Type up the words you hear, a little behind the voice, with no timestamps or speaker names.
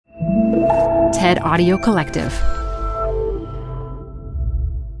TED Audio Collective.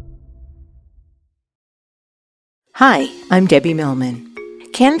 Hi, I'm Debbie Millman.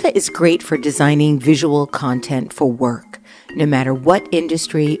 Canva is great for designing visual content for work, no matter what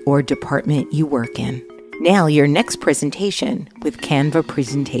industry or department you work in. Nail your next presentation with Canva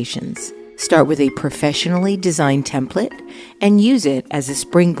Presentations. Start with a professionally designed template and use it as a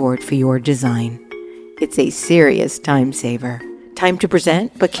springboard for your design. It's a serious time saver. Time to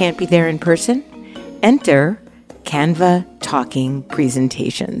present but can't be there in person? Enter Canva Talking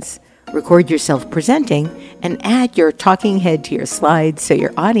Presentations. Record yourself presenting and add your talking head to your slides so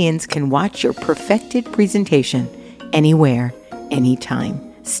your audience can watch your perfected presentation anywhere,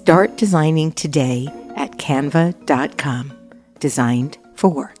 anytime. Start designing today at canva.com. Designed for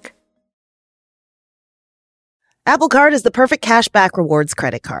work. Apple Card is the perfect cashback rewards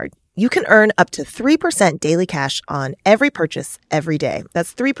credit card. You can earn up to 3% daily cash on every purchase every day.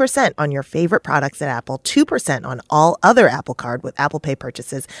 That's 3% on your favorite products at Apple, 2% on all other Apple Card with Apple Pay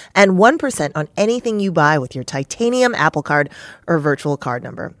purchases, and 1% on anything you buy with your titanium Apple Card or virtual card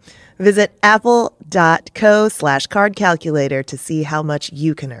number. Visit apple.co/card calculator to see how much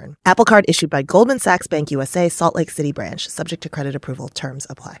you can earn. Apple Card issued by Goldman Sachs Bank USA, Salt Lake City branch. Subject to credit approval. Terms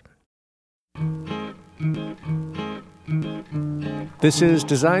apply. This is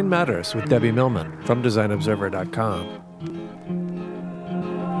Design Matters with Debbie Millman from DesignObserver.com.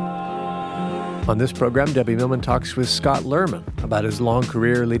 On this program, Debbie Millman talks with Scott Lerman about his long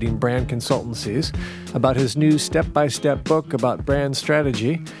career leading brand consultancies, about his new step-by-step book about brand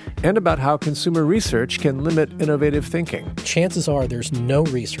strategy, and about how consumer research can limit innovative thinking. Chances are there's no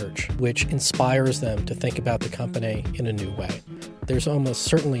research which inspires them to think about the company in a new way. There's almost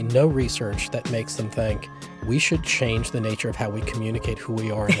certainly no research that makes them think we should change the nature of how we communicate who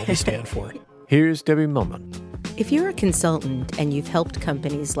we are and what we stand for. Here's Debbie Millman. If you're a consultant and you've helped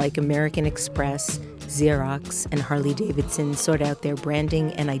companies like American Express, Xerox, and Harley-Davidson sort out their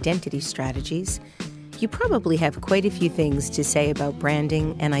branding and identity strategies, you probably have quite a few things to say about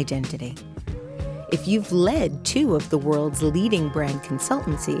branding and identity. If you've led two of the world's leading brand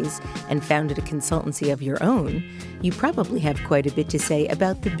consultancies and founded a consultancy of your own, you probably have quite a bit to say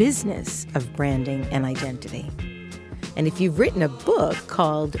about the business of branding and identity. And if you've written a book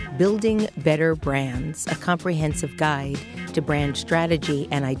called Building Better Brands, a comprehensive guide to brand strategy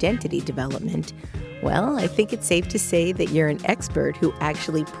and identity development, well, I think it's safe to say that you're an expert who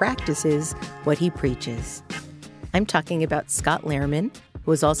actually practices what he preaches. I'm talking about Scott Lerman,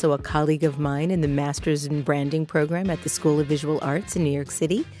 who is also a colleague of mine in the Masters in Branding program at the School of Visual Arts in New York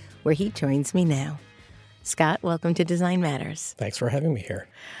City, where he joins me now. Scott, welcome to Design Matters. Thanks for having me here.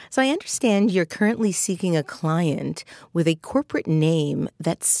 So I understand you're currently seeking a client with a corporate name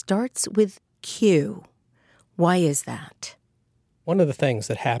that starts with Q. Why is that? One of the things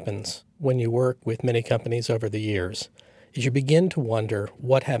that happens when you work with many companies over the years is you begin to wonder,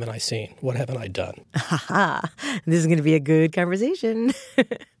 what haven't I seen? What haven't I done? This is going to be a good conversation.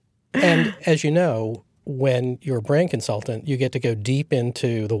 And as you know, when you're a brand consultant, you get to go deep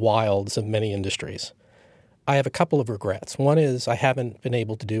into the wilds of many industries. I have a couple of regrets. One is I haven't been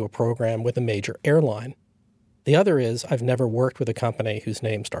able to do a program with a major airline. The other is I've never worked with a company whose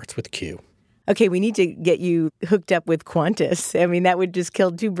name starts with Q. Okay, we need to get you hooked up with Qantas. I mean, that would just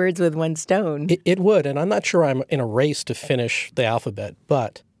kill two birds with one stone. It would, and I'm not sure I'm in a race to finish the alphabet,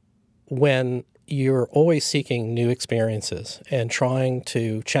 but when you're always seeking new experiences and trying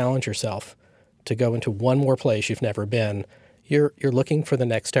to challenge yourself to go into one more place you've never been, you're looking for the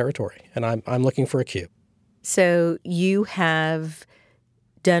next territory, and I'm looking for a Q. So you have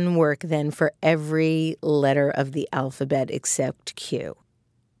done work then for every letter of the alphabet except Q.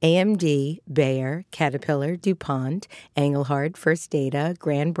 AMD, Bayer, Caterpillar, DuPont, Engelhard, First Data,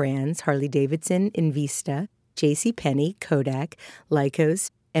 Grand Brands, Harley-Davidson, Invista, JCPenney, Kodak, Lycos,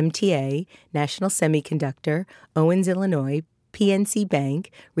 MTA, National Semiconductor, Owens, Illinois, PNC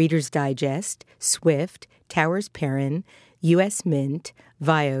Bank, Reader's Digest, Swift, Towers Perrin, U.S. Mint,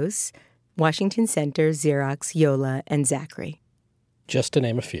 Vios, Washington Center, Xerox, Yola, and Zachary. Just to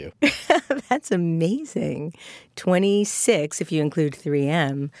name a few. That's amazing. 26, if you include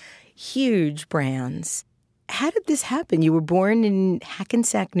 3M. Huge brands. How did this happen? You were born in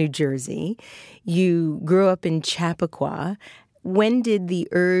Hackensack, New Jersey. You grew up in Chappaqua. When did the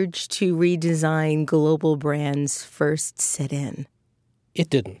urge to redesign global brands first set in? It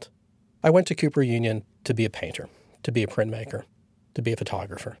didn't. I went to Cooper Union to be a painter, to be a printmaker, to be a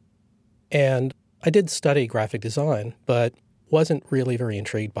photographer. And I did study graphic design, but wasn't really very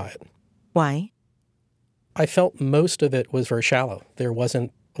intrigued by it. Why? I felt most of it was very shallow. There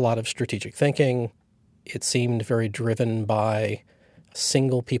wasn't a lot of strategic thinking. It seemed very driven by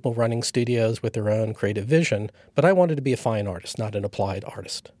single people running studios with their own creative vision, but I wanted to be a fine artist, not an applied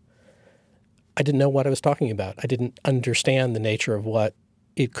artist. I didn't know what I was talking about. I didn't understand the nature of what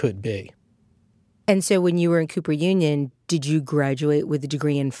it could be. And so when you were in Cooper Union, did you graduate with a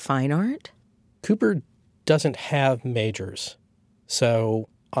degree in fine art? Cooper doesn't have majors, so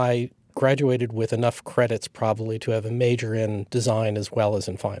I graduated with enough credits probably to have a major in design as well as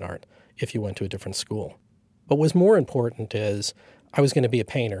in fine art if you went to a different school. But what's more important is I was going to be a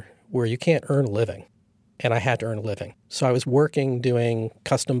painter where you can't earn a living, and I had to earn a living. So I was working doing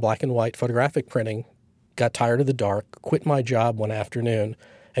custom black and white photographic printing, got tired of the dark, quit my job one afternoon,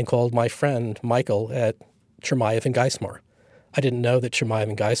 and called my friend Michael at Chermayeff and Geismar. I didn't know that Chermayeff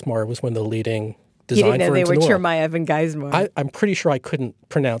and Geismar was one of the leading design firms in the world. You didn't know they were Chermayeff and Geismar. I'm pretty sure I couldn't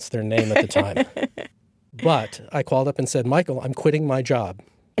pronounce their name at the time. But I called up and said, Michael, I'm quitting my job.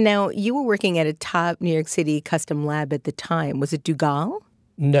 Now, you were working at a top New York City custom lab at the time. Was it Dugal?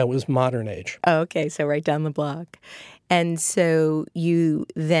 No, it was Modern Age. Oh, okay, so right down the block. And so you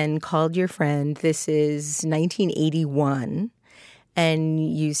then called your friend. This is 1981.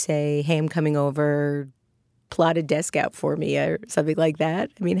 And you say, hey, I'm coming over, plot a desk out for me or something like that.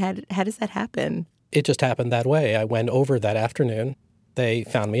 I mean, how does that happen? It just happened that way. I went over that afternoon. They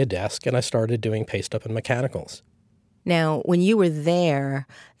found me a desk, and I started doing paste up and mechanicals. Now, when you were there,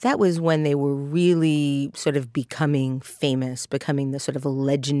 that was when they were really sort of becoming famous, becoming the sort of a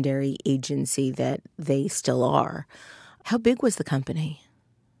legendary agency that they still are. How big was the company?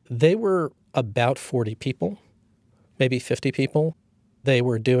 They were about 40 people, maybe 50 people. They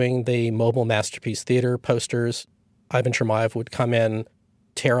were doing the mobile Masterpiece Theater posters. Ivan Chermayeff would come in,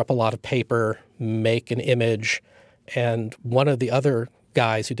 tear up a lot of paper, make an image, and one of the other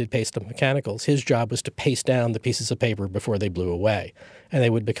guys who did paste up mechanicals, his job was to paste down the pieces of paper before they blew away, and they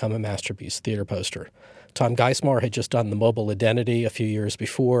would become a Masterpiece Theater poster. Tom Geismar had just done the mobile identity a few years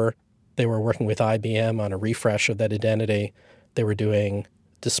before. They were working with IBM on a refresh of that identity. They were doing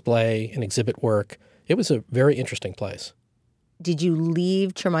display and exhibit work. It was a very interesting place. Did you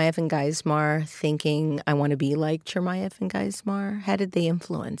leave Chermayeff and Geismar thinking, I want to be like Chermayeff and Geismar? How did they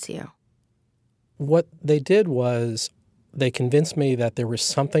influence you? What they did was they convinced me that there was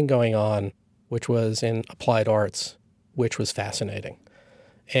something going on which was in applied arts, which was fascinating.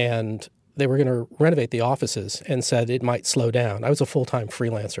 And they were going to renovate the offices and said it might slow down. I was a full-time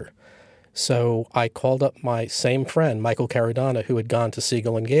freelancer. So I called up my same friend, Michael Caradonna, who had gone to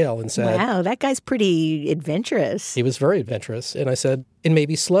Siegel and Gale, and said, wow, that guy's pretty adventurous. He was very adventurous. And I said, it may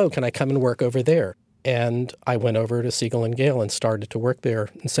be slow. Can I come and work over there? And I went over to Siegel and Gale and started to work there.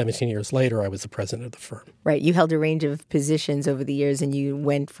 And 17 years later, I was the president of the firm. Right. You held a range of positions over the years, and you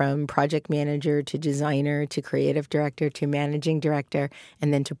went from project manager to designer to creative director to managing director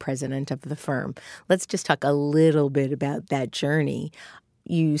and then to president of the firm. Let's just talk a little bit about that journey.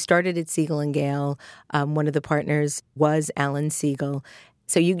 You started at Siegel and Gale. One of the partners was Alan Siegel.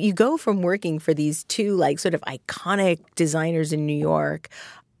 So you go from working for these two like sort of iconic designers in New York,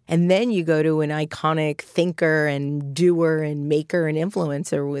 and then you go to an iconic thinker and doer and maker and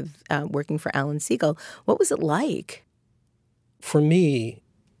influencer with working for Alan Siegel. What was it like? For me,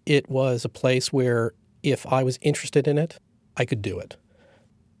 it was a place where if I was interested in it, I could do it.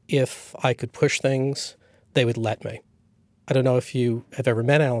 If I could push things, they would let me. I don't know if you have ever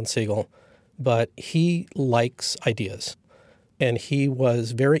met Alan Siegel, but he likes ideas. And he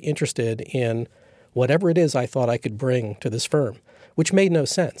was very interested in whatever it is I thought I could bring to this firm, which made no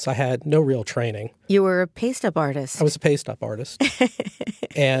sense. I had no real training. You were a paste-up artist. I was a paste-up artist.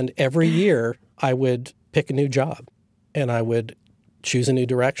 And every year I would pick a new job and I would choose a new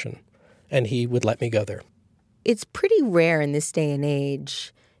direction, and he would let me go there. It's pretty rare in this day and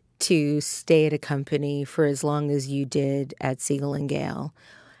age to stay at a company for as long as you did at Siegel and Gale.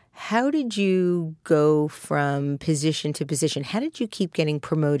 How did you go from position to position? How did you keep getting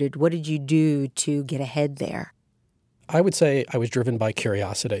promoted? What did you do to get ahead there? I would say I was driven by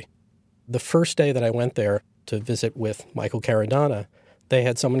curiosity. The first day that I went there to visit with Michael Caradonna, they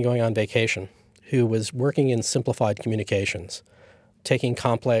had someone going on vacation who was working in simplified communications, taking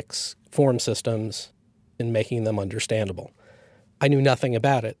complex form systems and making them understandable. I knew nothing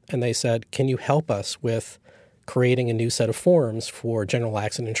about it, and they said, can you help us with creating a new set of forms for general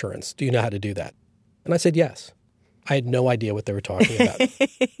accident insurance? Do you know how to do that? And I said, yes. I had no idea what they were talking about.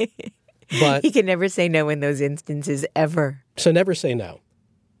 But you can never say no in those instances, ever. So never say no.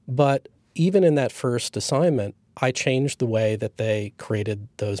 But even in that first assignment, I changed the way that they created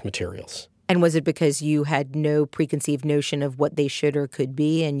those materials. And was it because you had no preconceived notion of what they should or could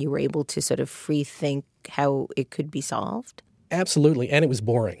be, and you were able to sort of free think how it could be solved? Absolutely. And it was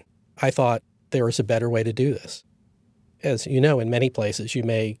boring. I thought there was a better way to do this. as you know, in many places, you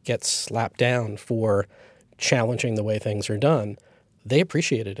may get slapped down for challenging the way things are done. They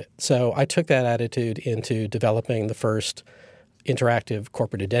appreciated it. So I took that attitude into developing the first interactive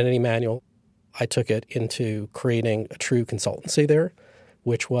corporate identity manual. I took it into creating a true consultancy there,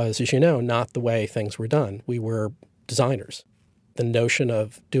 which was, as you know, not the way things were done. We were designers. The notion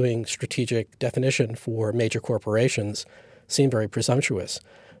of doing strategic definition for major corporations seemed very presumptuous,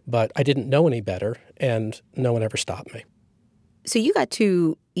 but I didn't know any better, and no one ever stopped me. So you got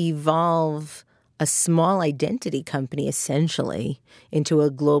to evolve a small identity company, essentially, into a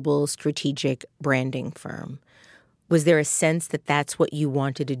global strategic branding firm. Was there a sense that that's what you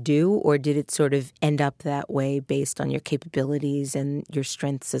wanted to do, or did it sort of end up that way based on your capabilities and your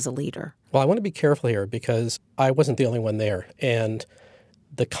strengths as a leader? Well, I want to be careful here because I wasn't the only one there, and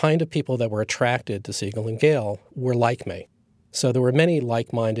the kind of people that were attracted to Siegel & Gale were like me. So there were many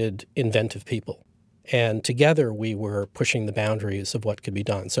like-minded, inventive people. And together we were pushing the boundaries of what could be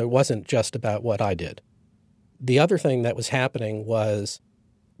done. So it wasn't just about what I did. The other thing that was happening was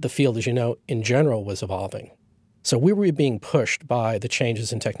the field, as you know, in general was evolving. So we were being pushed by the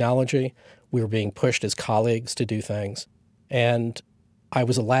changes in technology. We were being pushed as colleagues to do things. And I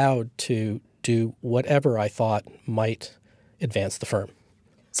was allowed to do whatever I thought might advance the firm.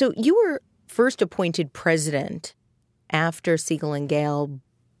 So you were first appointed president after Siegel & Gale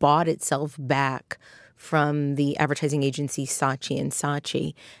bought itself back from the advertising agency Saatchi &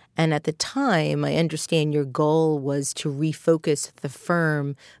 Saatchi. And at the time, I understand your goal was to refocus the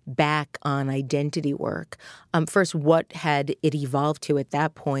firm back on identity work. First, what had it evolved to at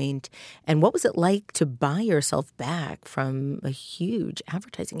that point? And what was it like to buy yourself back from a huge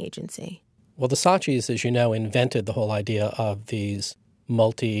advertising agency? Well, the Saatchis, as you know, invented the whole idea of these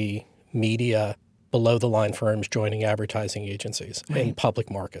multimedia below-the-line firms joining advertising agencies in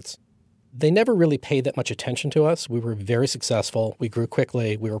public markets. They never really paid that much attention to us. We were very successful. We grew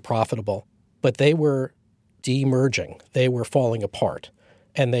quickly. We were profitable. But they were de-merging. They were falling apart,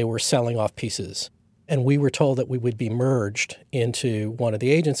 and they were selling off pieces. And we were told that we would be merged into one of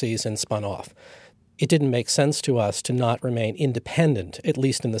the agencies and spun off. It didn't make sense to us to not remain independent, at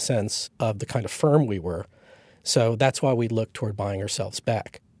least in the sense of the kind of firm we were. So that's why we looked toward buying ourselves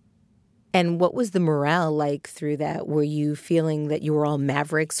back. And what was the morale like through that? Were you feeling that you were all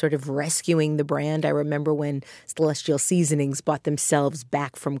mavericks, sort of rescuing the brand? I remember when Celestial Seasonings bought themselves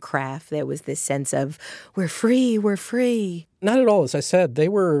back from Kraft, there was this sense of, we're free, we're free. Not at all. As I said, they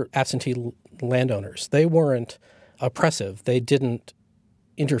were absentee landowners. They weren't oppressive. They didn't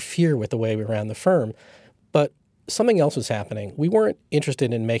interfere with the way we ran the firm. But something else was happening. We weren't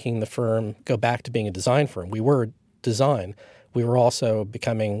interested in making the firm go back to being a design firm. We were design. We were also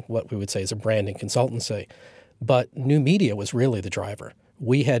becoming what we would say is a branding consultancy. But new media was really the driver.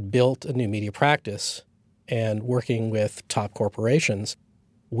 We had built a new media practice, and working with top corporations,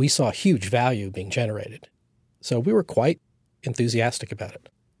 we saw huge value being generated. So we were quite enthusiastic about it.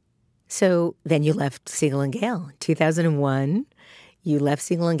 So then you left Siegel & Gale. 2001, you left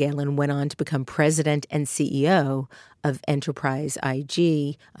Siegel & Gale and went on to become president and CEO of Enterprise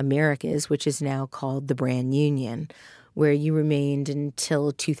IG Americas, which is now called the Brand Union, where you remained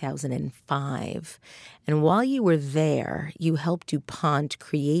until 2005. And while you were there, you helped DuPont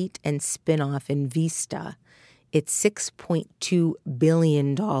create and spin off Invista, its $6.2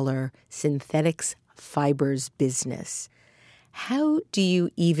 billion synthetics fibers business. How do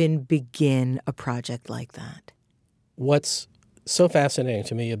you even begin a project like that? What's so fascinating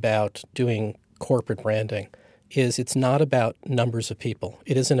to me about doing corporate branding is it's not about numbers of people.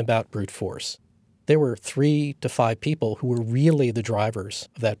 It isn't about brute force. There were 3 to 5 people who were really the drivers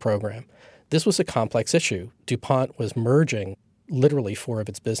of that program. This was a complex issue. DuPont was merging literally 4 of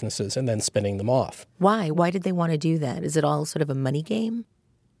its businesses and then spinning them off. Why? Why did they want to do that? Is it all sort of a money game?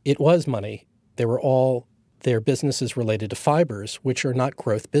 It was money. They were all their businesses related to fibers, which are not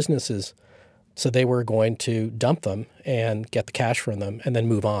growth businesses. So they were going to dump them and get the cash from them and then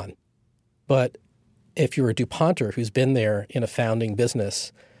move on. But if you're a DuPonter who's been there in a founding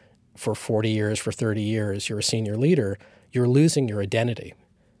business for 40 years, for 30 years, you're a senior leader, you're losing your identity.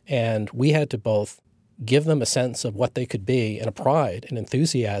 And we had to both give them a sense of what they could be and a pride and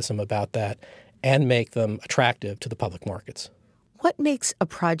enthusiasm about that and make them attractive to the public markets. What makes a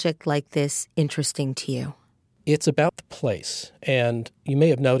project like this interesting to you? It's about the place. And you may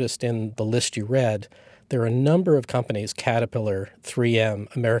have noticed in the list you read, there are a number of companies, Caterpillar,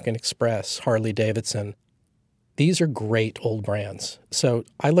 3M, American Express, Harley-Davidson. These are great old brands. So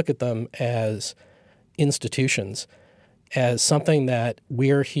I look at them as institutions, as something that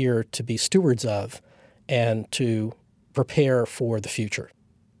we're here to be stewards of and to prepare for the future.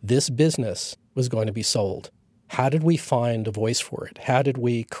 This business was going to be sold. How did we find a voice for it? How did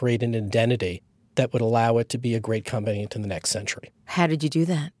we create an identity that would allow it to be a great company into the next century? How did you do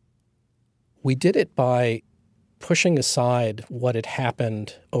that? We did it by pushing aside what had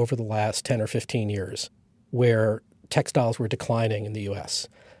happened over the last 10 or 15 years, where textiles were declining in the U.S.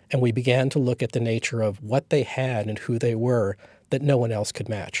 And we began to look at the nature of what they had and who they were that no one else could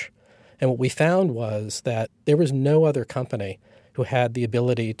match. And what we found was that there was no other company who had the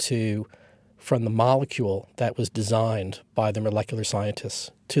ability to, from the molecule that was designed by the molecular scientists,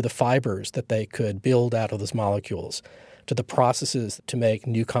 to the fibers that they could build out of those molecules, to the processes to make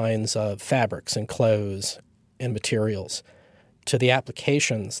new kinds of fabrics and clothes and materials, to the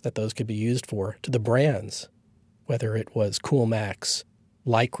applications that those could be used for, to the brands, whether it was Coolmax,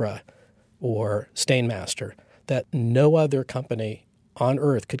 Lycra, or Stainmaster, that no other company on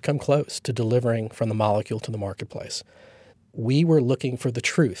earth could come close to delivering from the molecule to the marketplace. We were looking for the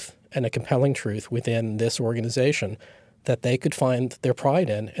truth, and a compelling truth within this organization that they could find their pride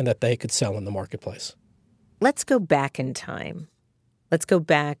in and that they could sell in the marketplace. Let's go back in time. Let's go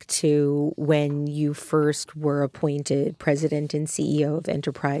back to when you first were appointed president and CEO of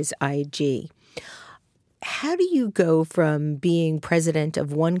Enterprise IG. How do you go from being president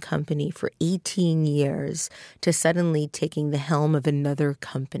of one company for 18 years to suddenly taking the helm of another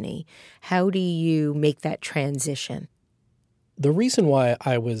company? How do you make that transition? The reason why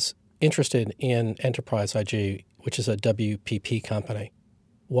I was interested in Enterprise IG, which is a WPP company,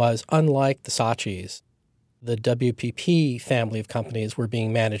 was unlike the Saatchis, the WPP family of companies were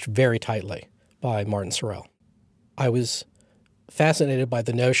being managed very tightly by Martin Sorrell. I was fascinated by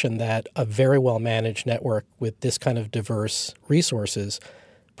the notion that a very well-managed network with this kind of diverse resources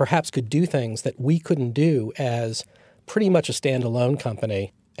perhaps could do things that we couldn't do as pretty much a standalone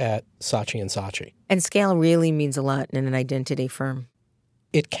company at Saatchi & Saatchi. And scale really means a lot in an identity firm.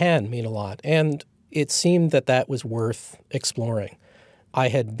 It can mean a lot, and it seemed that that was worth exploring. I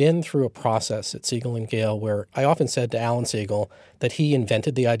had been through a process at Siegel & Gale where I often said to Alan Siegel that he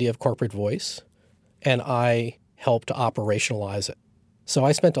invented the idea of corporate voice, and I helped to operationalize it. So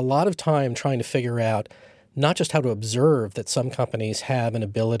I spent a lot of time trying to figure out not just how to observe that some companies have an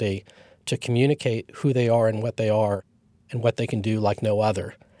ability to communicate who they are and what they can do like no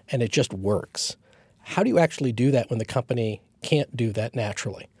other, and it just works. How do you actually do that when the company can't do that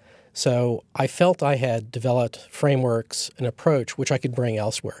naturally? So I felt I had developed frameworks, an approach which I could bring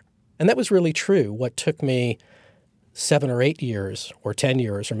elsewhere. And that was really true. What took me 7 or 8 years or 10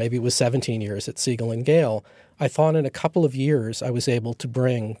 years, or maybe it was 17 years at Siegel & Gale, I thought in a couple of years I was able to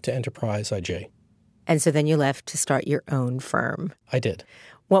bring to Enterprise IG. And so then you left to start your own firm. I did.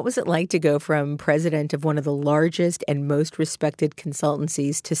 What was it like to go from president of one of the largest and most respected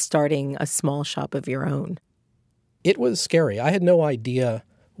consultancies to starting a small shop of your own? It was scary. I had no idea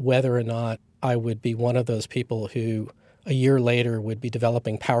whether or not I would be one of those people who a year later would be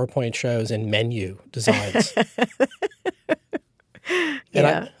developing PowerPoint shows and menu designs.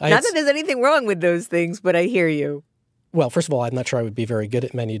 Yeah. Not that there's anything wrong with those things, but I hear you. Well, first of all, I'm not sure I would be very good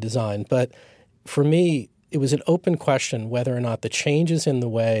at menu design, but for me, it was an open question whether or not the changes in the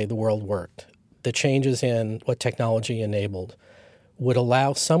way the world worked, the changes in what technology enabled, would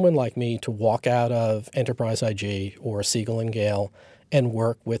allow someone like me to walk out of Enterprise IG or Siegel & Gale and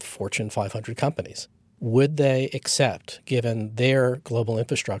work with Fortune 500 companies. Would they accept, given their global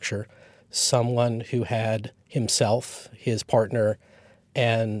infrastructure, someone who had himself, his partner,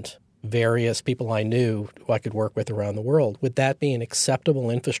 and various people I knew who I could work with around the world? Would that be an acceptable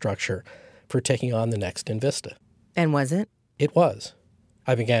infrastructure for taking on the next Invista? And was it? It was.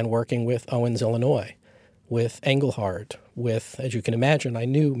 I began working with Owens, Illinois, with Engelhard, with, as you can imagine, I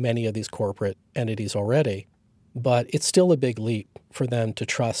knew many of these corporate entities already, but it's still a big leap for them to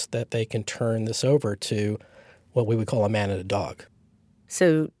trust that they can turn this over to what we would call a man and a dog.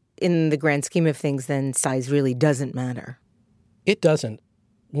 So in the grand scheme of things, then, size really doesn't matter. It doesn't.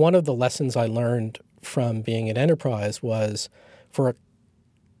 One of the lessons I learned from being at Enterprise was for a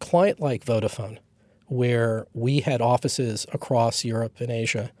client like Vodafone, where we had offices across Europe and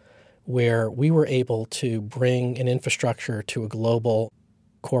Asia, where we were able to bring an infrastructure to a global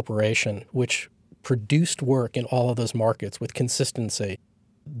corporation, which produced work in all of those markets with consistency.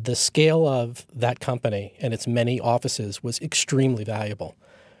 The scale of that company and its many offices was extremely valuable.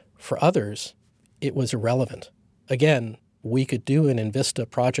 For others, it was irrelevant. Again, we could do an Invista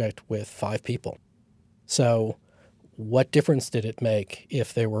project with 5 people. So what difference did it make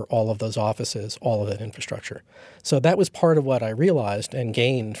if there were all of those offices, all of that infrastructure? So that was part of what I realized and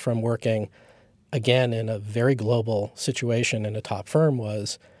gained from working, again, in a very global situation in a top firm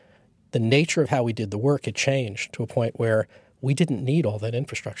was the nature of how we did the work had changed to a point where we didn't need all that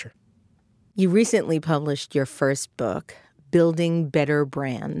infrastructure. You recently published your first book, Building Better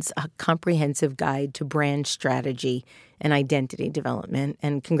Brands, a comprehensive guide to brand strategy and identity development.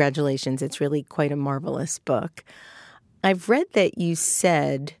 And congratulations, it's really quite a marvelous book. I've read that you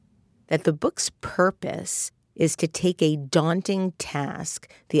said that the book's purpose is to take a daunting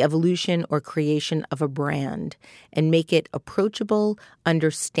task, the evolution or creation of a brand, and make it approachable,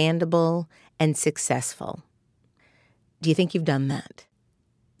 understandable, and successful. Do you think you've done that?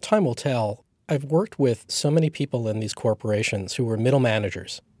 Time will tell. I've worked with so many people in these corporations who were middle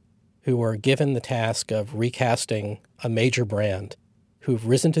managers, who were given the task of recasting a major brand, who've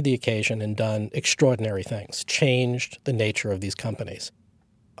risen to the occasion and done extraordinary things, changed the nature of these companies.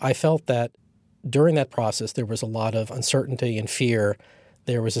 I felt that during that process, there was a lot of uncertainty and fear.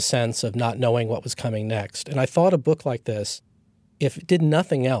 There was a sense of not knowing what was coming next. And I thought a book like this, if it did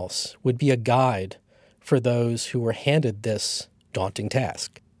nothing else, would be a guide for those who were handed this daunting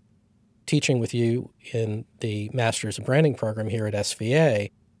task. Teaching with you in the Masters of Branding program here at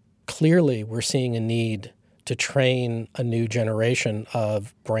SVA, clearly we're seeing a need to train a new generation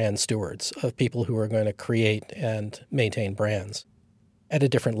of brand stewards, of people who are going to create and maintain brands at a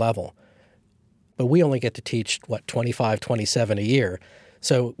different level. But we only get to teach, 25, 27 a year.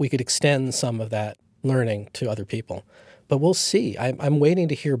 So we could extend some of that learning to other people. But we'll see. I'm waiting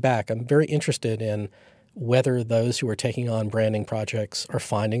to hear back. I'm very interested in whether those who are taking on branding projects are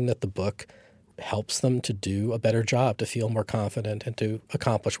finding that the book helps them to do a better job, to feel more confident, and to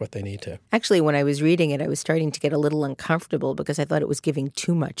accomplish what they need to. Actually, when I was reading it, I was starting to get a little uncomfortable because I thought it was giving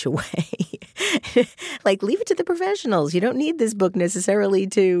too much away. Like, leave it to the professionals. You don't need this book necessarily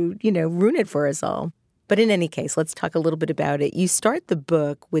to, ruin it for us all. But in any case, let's talk a little bit about it. You start the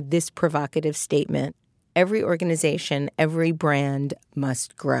book with this provocative statement: every organization, every brand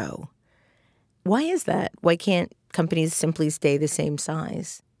must grow. Why is that? Why can't companies simply stay the same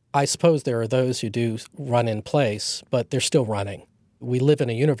size? I suppose there are those who do run in place, but they're still running. We live in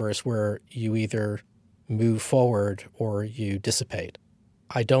a universe where you either move forward or you dissipate.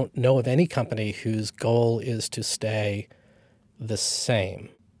 I don't know of any company whose goal is to stay the same.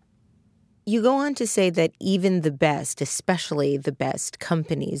 You go on to say that even the best, especially the best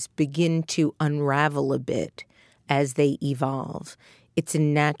companies, begin to unravel a bit as they evolve. It's a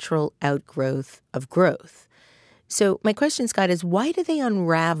natural outgrowth of growth. So my question, Scott, is why do they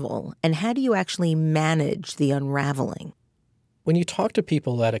unravel, and how do you actually manage the unraveling? When you talk to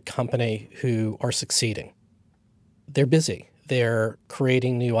people at a company who are succeeding, they're busy. They're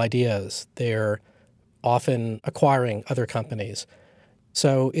creating new ideas. They're often acquiring other companies.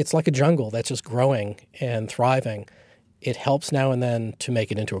 So it's like a jungle that's just growing and thriving. It helps now and then to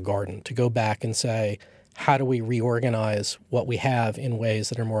make it into a garden, to go back and say, how do we reorganize what we have in ways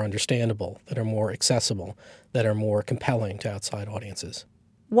that are more understandable, that are more accessible, that are more compelling to outside audiences?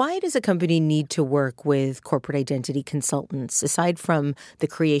 Why does a company need to work with corporate identity consultants, aside from the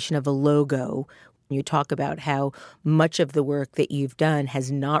creation of a logo? You talk about how much of the work that you've done has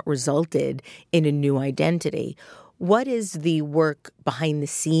not resulted in a new identity. What is the work behind the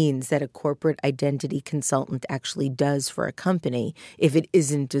scenes that a corporate identity consultant actually does for a company if it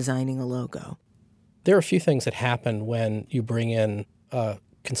isn't designing a logo? There are a few things that happen when you bring in a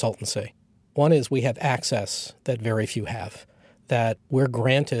consultancy. One is we have access that very few have, that we're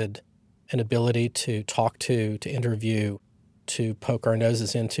granted an ability to talk to interview, to poke our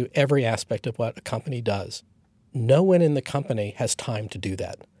noses into every aspect of what a company does. No one in the company has time to do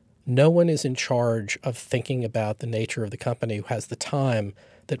that. No one is in charge of thinking about the nature of the company who has the time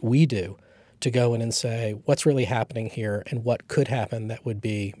that we do to go in and say, what's really happening here and what could happen that would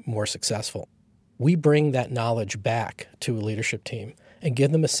be more successful. We bring that knowledge back to a leadership team and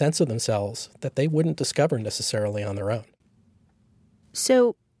give them a sense of themselves that they wouldn't discover necessarily on their own.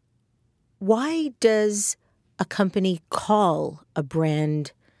 So why does a company call a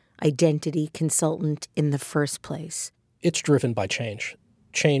brand identity consultant in the first place? It's driven by change.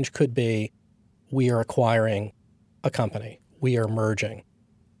 Change could be we are acquiring a company, we are merging,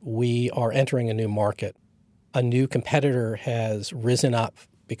 we are entering a new market, a new competitor has risen up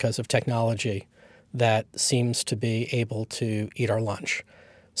because of technology that seems to be able to eat our lunch.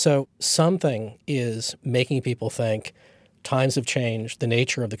 So something is making people think times have changed, the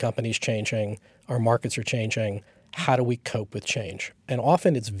nature of the company is changing, our markets are changing. How do we cope with change? And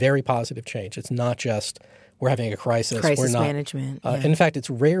often it's very positive change. It's not just we're having a crisis. Crisis management. Yeah. In fact, it's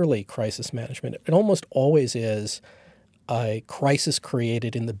rarely crisis management. It almost always is a crisis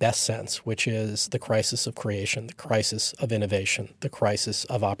created in the best sense, which is the crisis of creation, the crisis of innovation, the crisis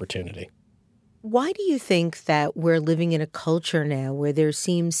of opportunity. Why do you think that we're living in a culture now where there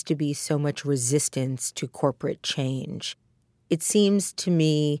seems to be so much resistance to corporate change? It seems to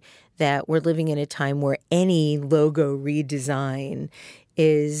me that we're living in a time where any logo redesign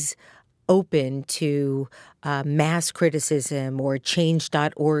is open to mass criticism or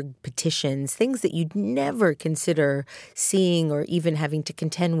change.org petitions, things that you'd never consider seeing or even having to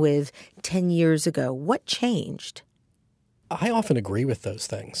contend with 10 years ago. What changed? I often agree with those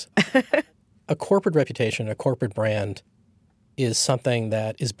things. A corporate reputation, a corporate brand is something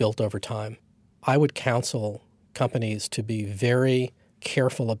that is built over time. I would counsel companies to be very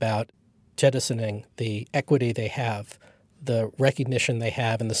careful about jettisoning the equity they have, the recognition they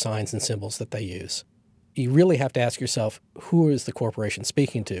have, and the signs and symbols that they use. You really have to ask yourself, who is the corporation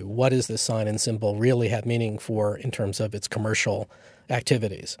speaking to? What does this sign and symbol really have meaning for in terms of its commercial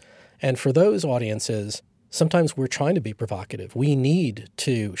activities? And for those audiences, sometimes we're trying to be provocative. We need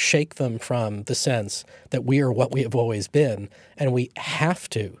to shake them from the sense that we are what we have always been, and we have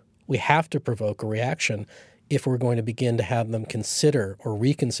to provoke a reaction if we're going to begin to have them consider or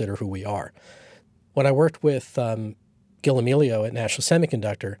reconsider who we are. When I worked with Gil Amelio at National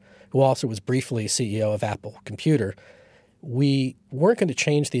Semiconductor, who also was briefly CEO of Apple Computer, we weren't going to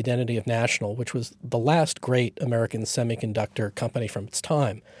change the identity of National, which was the last great American semiconductor company from its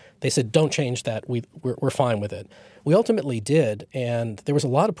time. They said, don't change that. We're fine with it. We ultimately did, and there was a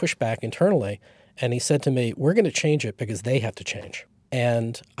lot of pushback internally. And he said to me, we're going to change it because they have to change.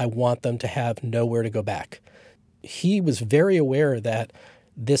 And I want them to have nowhere to go back. He was very aware that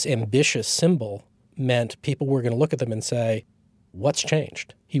this ambitious symbol meant people were going to look at them and say, what's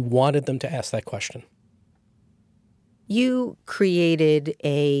changed? He wanted them to ask that question. You created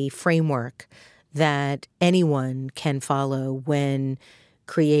a framework that anyone can follow when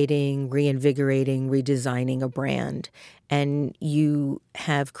creating, reinvigorating, redesigning a brand. And you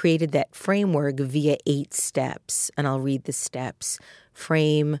have created that framework via 8 steps. And I'll read the steps.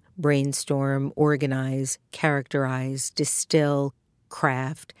 Frame, brainstorm, organize, characterize, distill,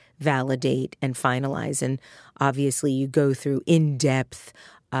 craft, validate, and finalize. And obviously you go through in-depth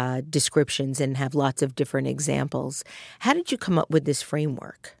descriptions and have lots of different examples. How did you come up with this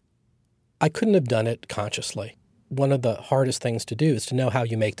framework? I couldn't have done it consciously. One of the hardest things to do is to know how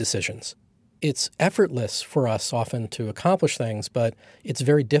you make decisions. It's effortless for us often to accomplish things, but it's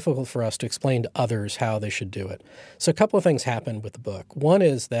very difficult for us to explain to others how they should do it. So a couple of things happened with the book. One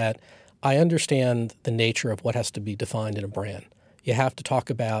is that I understand the nature of what has to be defined in a brand. You have to talk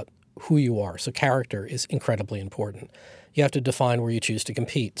about who you are. So character is incredibly important. You have to define where you choose to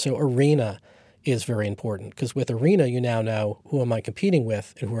compete. So arena is very important because with arena, you now know who am I competing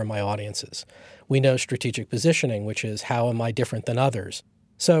with and who are my audiences. We know strategic positioning, which is how am I different than others.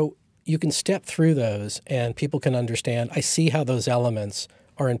 So you can step through those and people can understand, I see how those elements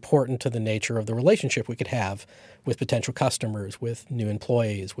are important to the nature of the relationship we could have with potential customers, with new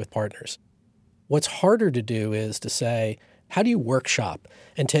employees, with partners. What's harder to do is to say, how do you workshop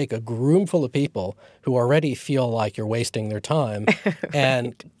and take a room full of people who already feel like you're wasting their time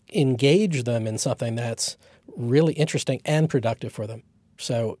and engage them in something that's really interesting and productive for them?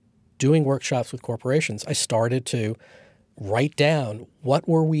 So doing workshops with corporations, I started to write down what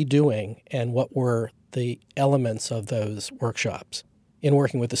were we doing and what were the elements of those workshops. In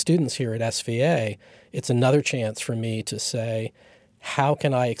working with the students here at SVA, it's another chance for me to say, how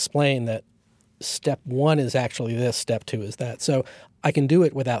can I explain that step 1 is actually this, step 2 is that. So I can do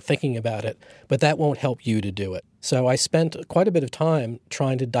it without thinking about it, but that won't help you to do it. So I spent quite a bit of time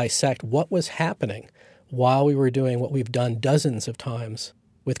trying to dissect what was happening while we were doing what we've done dozens of times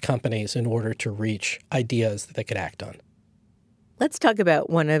with companies in order to reach ideas that they could act on. Let's talk about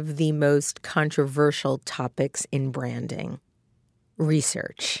one of the most controversial topics in branding,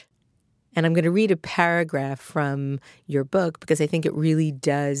 research. And I'm going to read a paragraph from your book because I think it really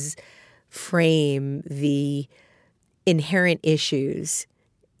does frame the inherent issues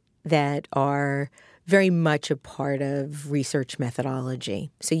that are very much a part of research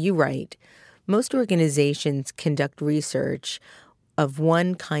methodology. So you write, most organizations conduct research of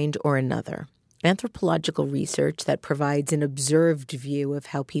one kind or another. Anthropological research that provides an observed view of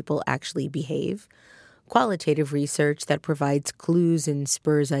how people actually behave, qualitative research that provides clues and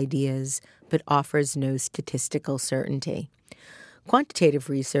spurs ideas but offers no statistical certainty, quantitative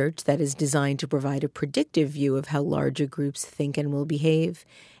research that is designed to provide a predictive view of how larger groups think and will behave,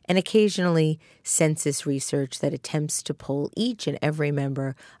 and occasionally census research that attempts to poll each and every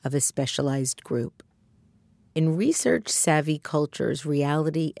member of a specialized group. In research-savvy cultures,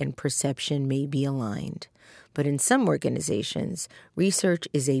 reality and perception may be aligned, but in some organizations, research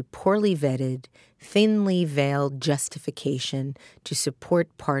is a poorly vetted, thinly veiled justification to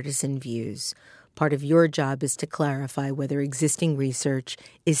support partisan views. Part of your job is to clarify whether existing research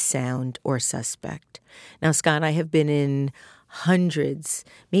is sound or suspect. Now, Scott, I have been in hundreds,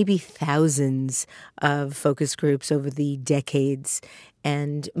 maybe thousands of focus groups over the decades.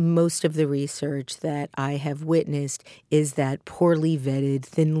 And most of the research that I have witnessed is that poorly vetted,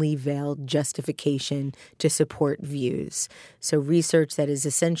 thinly veiled justification to support views. So research that is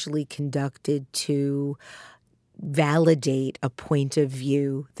essentially conducted to validate a point of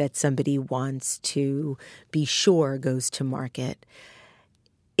view that somebody wants to be sure goes to market.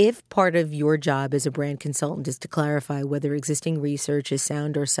 If part of your job as a brand consultant is to clarify whether existing research is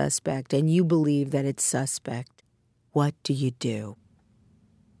sound or suspect, and you believe that it's suspect, what do you do?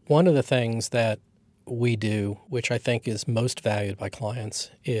 One of the things that we do, which I think is most valued by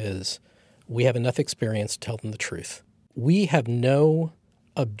clients, is we have enough experience to tell them the truth. We have no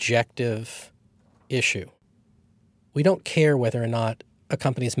objective issue. We don't care whether or not a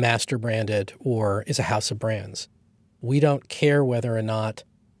company is master branded or is a house of brands. We don't care whether or not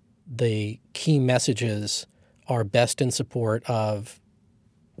the key messages are best in support of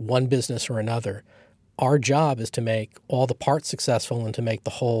one business or another. Our job is to make all the parts successful and to make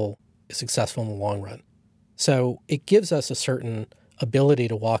the whole successful in the long run. So it gives us a certain ability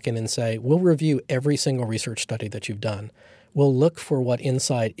to walk in and say, we'll review every single research study that you've done. We'll look for what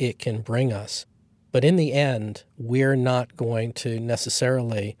insight it can bring us. But in the end, we're not going to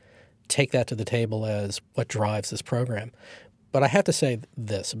necessarily take that to the table as what drives this program. But I have to say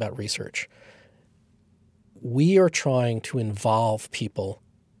this about research. We are trying to involve people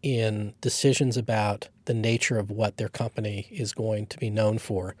in decisions about the nature of what their company is going to be known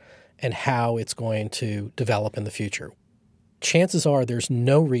for and how it's going to develop in the future. Chances are there's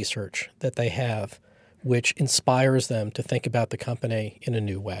no research that they have which inspires them to think about the company in a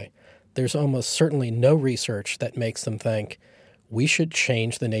new way. There's almost certainly no research that makes them think we should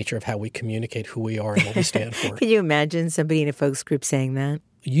change the nature of how we communicate who we are and what we stand for. Can you imagine somebody in a focus group saying that?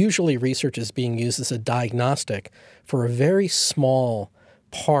 Usually research is being used as a diagnostic for a very small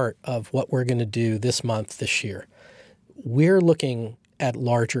part of what we're going to do this month, this year. We're looking at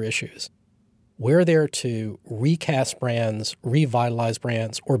larger issues. We're there to recast brands, revitalize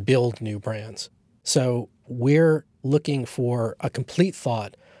brands, or build new brands. So we're looking for a complete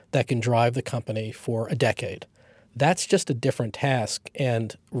thought that can drive the company for a decade. That's just a different task,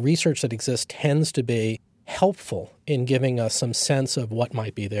 and research that exists tends to be helpful in giving us some sense of what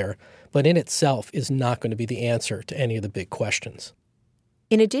might be there, but in itself is not going to be the answer to any of the big questions.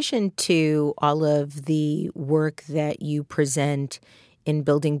 In addition to all of the work that you present in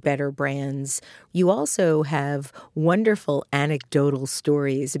building better brands, you also have wonderful anecdotal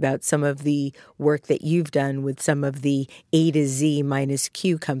stories about some of the work that you've done with some of the A to Z minus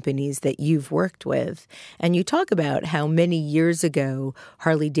Q companies that you've worked with. And you talk about how many years ago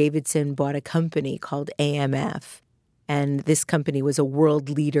Harley-Davidson bought a company called AMF. And this company was a world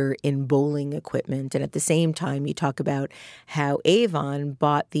leader in bowling equipment. And at the same time, you talk about how Avon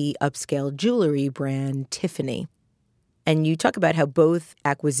bought the upscale jewelry brand Tiffany. And you talk about how both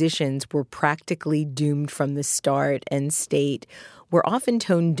acquisitions were practically doomed from the start and state we're often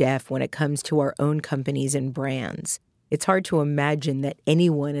tone deaf when it comes to our own companies and brands. It's hard to imagine that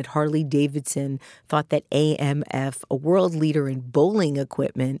anyone at Harley-Davidson thought that AMF, a world leader in bowling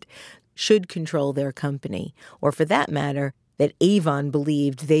equipment, should control their company, or for that matter, that Avon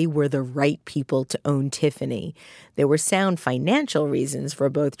believed they were the right people to own Tiffany. There were sound financial reasons for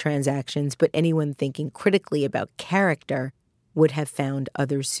both transactions, but anyone thinking critically about character would have found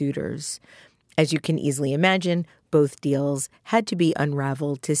other suitors. As you can easily imagine, both deals had to be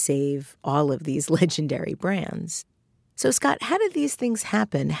unraveled to save all of these legendary brands. So, Scott, how did these things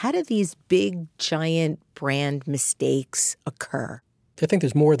happen? How did these big, giant brand mistakes occur? I think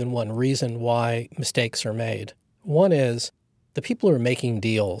there's more than one reason why mistakes are made. One is the people who are making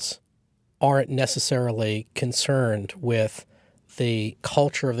deals aren't necessarily concerned with the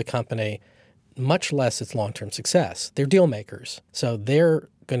culture of the company, much less its long-term success. They're deal makers. So they're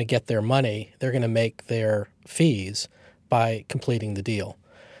going to get their money. They're going to make their fees by completing the deal.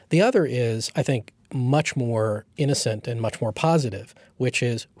 The other is, I think, much more innocent and much more positive, which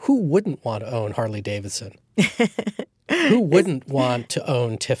is who wouldn't want to own Harley-Davidson? Who wouldn't want to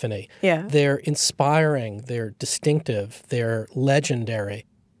own Tiffany? Yeah. They're inspiring, they're distinctive, they're legendary.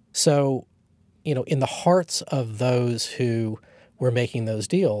 So, in the hearts of those who were making those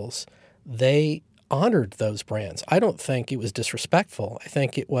deals, they honored those brands. I don't think it was disrespectful. I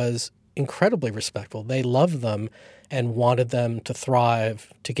think it was incredibly respectful. They loved them and wanted them to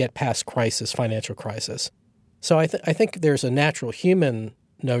thrive, to get past financial crisis. So I think there's a natural human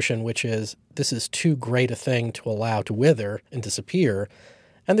notion, which is this is too great a thing to allow to wither and disappear.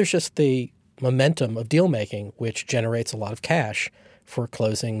 And there's just the momentum of deal making, which generates a lot of cash for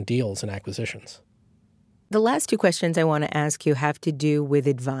closing deals and acquisitions. The last two questions I want to ask you have to do with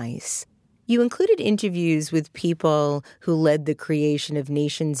advice. You included interviews with people who led the creation of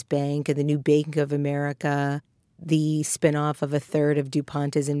Nations Bank and the new Bank of America, the spinoff of a third of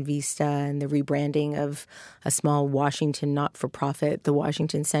DuPont as Invista, and the rebranding of a small Washington not-for-profit, the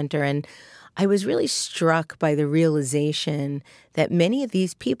Washington Center. And I was really struck by the realization that many of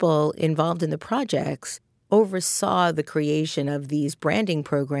these people involved in the projects oversaw the creation of these branding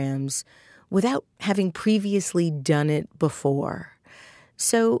programs without having previously done it before.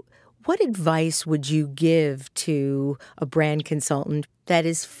 So what advice would you give to a brand consultant that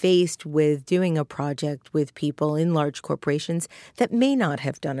is faced with doing a project with people in large corporations that may not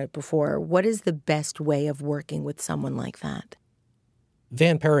have done it before? What is the best way of working with someone like that?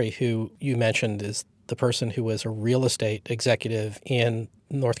 Van Perry, who you mentioned, is the person who was a real estate executive in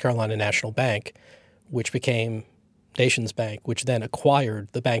North Carolina National Bank, which became Nations Bank, which then acquired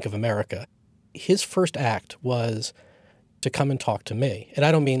the Bank of America. His first act was to come and talk to me. And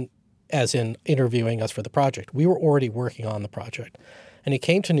I don't mean as in interviewing us for the project. We were already working on the project. And he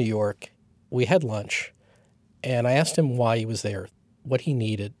came to New York. We had lunch. And I asked him why he was there, what he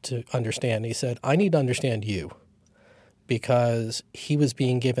needed to understand. He said, I need to understand you. Because he was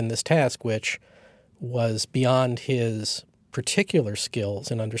being given this task, which was beyond his particular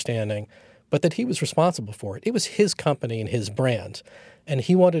skills and understanding, but that he was responsible for it. It was his company and his brand. And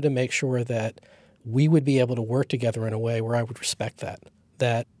he wanted to make sure that we would be able to work together in a way where I would respect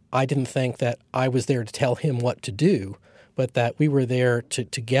that I didn't think that I was there to tell him what to do, but that we were there to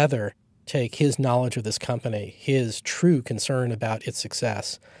together take his knowledge of this company, his true concern about its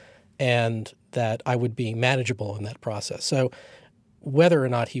success, and that I would be manageable in that process. So whether or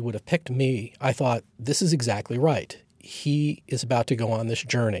not he would have picked me, I thought, this is exactly right. He is about to go on this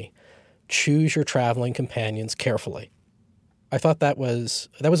journey. Choose your traveling companions carefully. I thought that was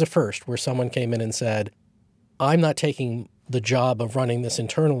a first, where someone came in and said, I'm not taking the job of running this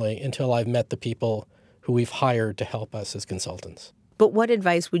internally until I've met the people who we've hired to help us as consultants. But what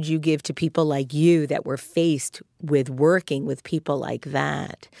advice would you give to people like you that were faced with working with people like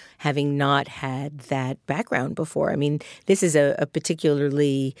that, having not had that background before? I mean, this is a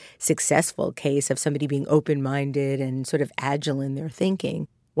particularly successful case of somebody being open-minded and sort of agile in their thinking.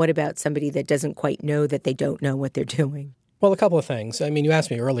 What about somebody that doesn't quite know that they don't know what they're doing? Well, a couple of things. I mean, you asked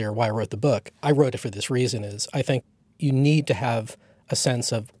me earlier why I wrote the book. I wrote it for this reason is I think you need to have a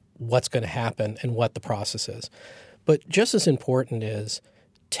sense of what's going to happen and what the process is. But just as important is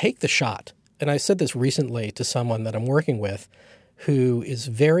take the shot. And I said this recently to someone that I'm working with who is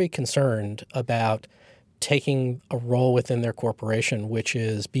very concerned about taking a role within their corporation which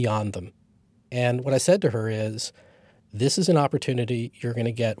is beyond them. And what I said to her is, this is an opportunity you're going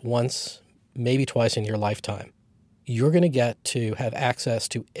to get once, maybe twice in your lifetime. You're going to get to have access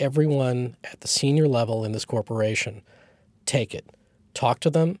to everyone at the senior level in this corporation. Take it. Talk to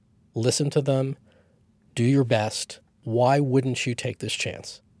them. Listen to them. Do your best. Why wouldn't you take this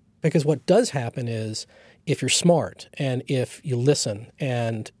chance? Because what does happen is if you're smart and if you listen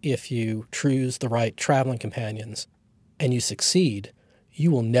and if you choose the right traveling companions and you succeed,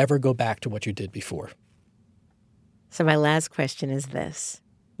 you will never go back to what you did before. So my last question is this.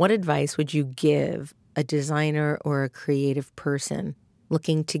 What advice would you give a designer or a creative person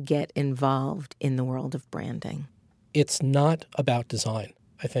looking to get involved in the world of branding? It's not about design,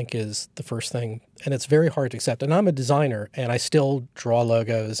 I think, is the first thing. And it's very hard to accept. And I'm a designer, and I still draw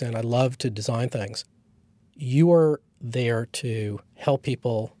logos, and I love to design things. You are there to help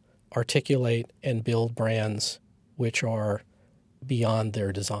people articulate and build brands which are beyond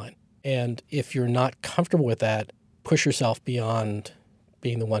their design. And if you're not comfortable with that, push yourself beyond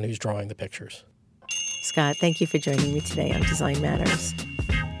being the one who's drawing the pictures. Scott, thank you for joining me today on Design Matters.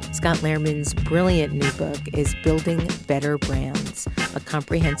 Scott Lehrman's brilliant new book is Building Better Brands, a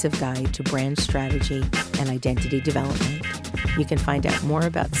comprehensive guide to brand strategy and identity development. You can find out more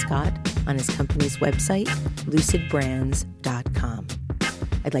about Scott on his company's website, lucidbrands.com.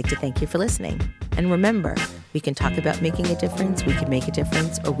 I'd like to thank you for listening. And remember, we can talk about making a difference, we can make a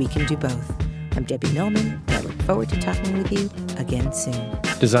difference, or we can do both. I'm Debbie Millman, and I look forward to talking with you again soon.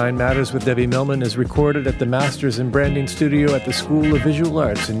 Design Matters with Debbie Millman is recorded at the Masters in Branding Studio at the School of Visual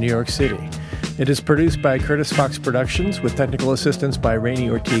Arts in New York City. It is produced by Curtis Fox Productions with technical assistance by Rainey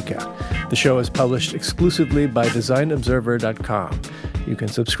Ortica. The show is published exclusively by DesignObserver.com. You can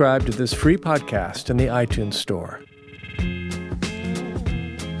subscribe to this free podcast in the iTunes Store.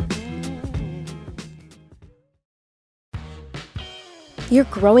 You're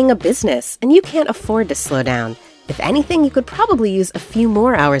growing a business, and you can't afford to slow down. If anything, you could probably use a few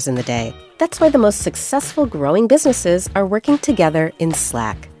more hours in the day. That's why the most successful growing businesses are working together in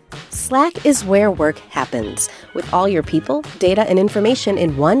Slack. Slack is where work happens, with all your people, data, and information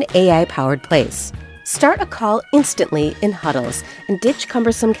in one AI-powered place. Start a call instantly in huddles and ditch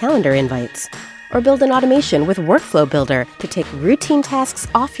cumbersome calendar invites. Or build an automation with Workflow Builder to take routine tasks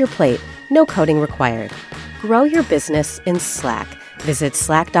off your plate, no coding required. Grow your business in Slack. Visit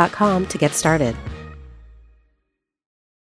slack.com to get started.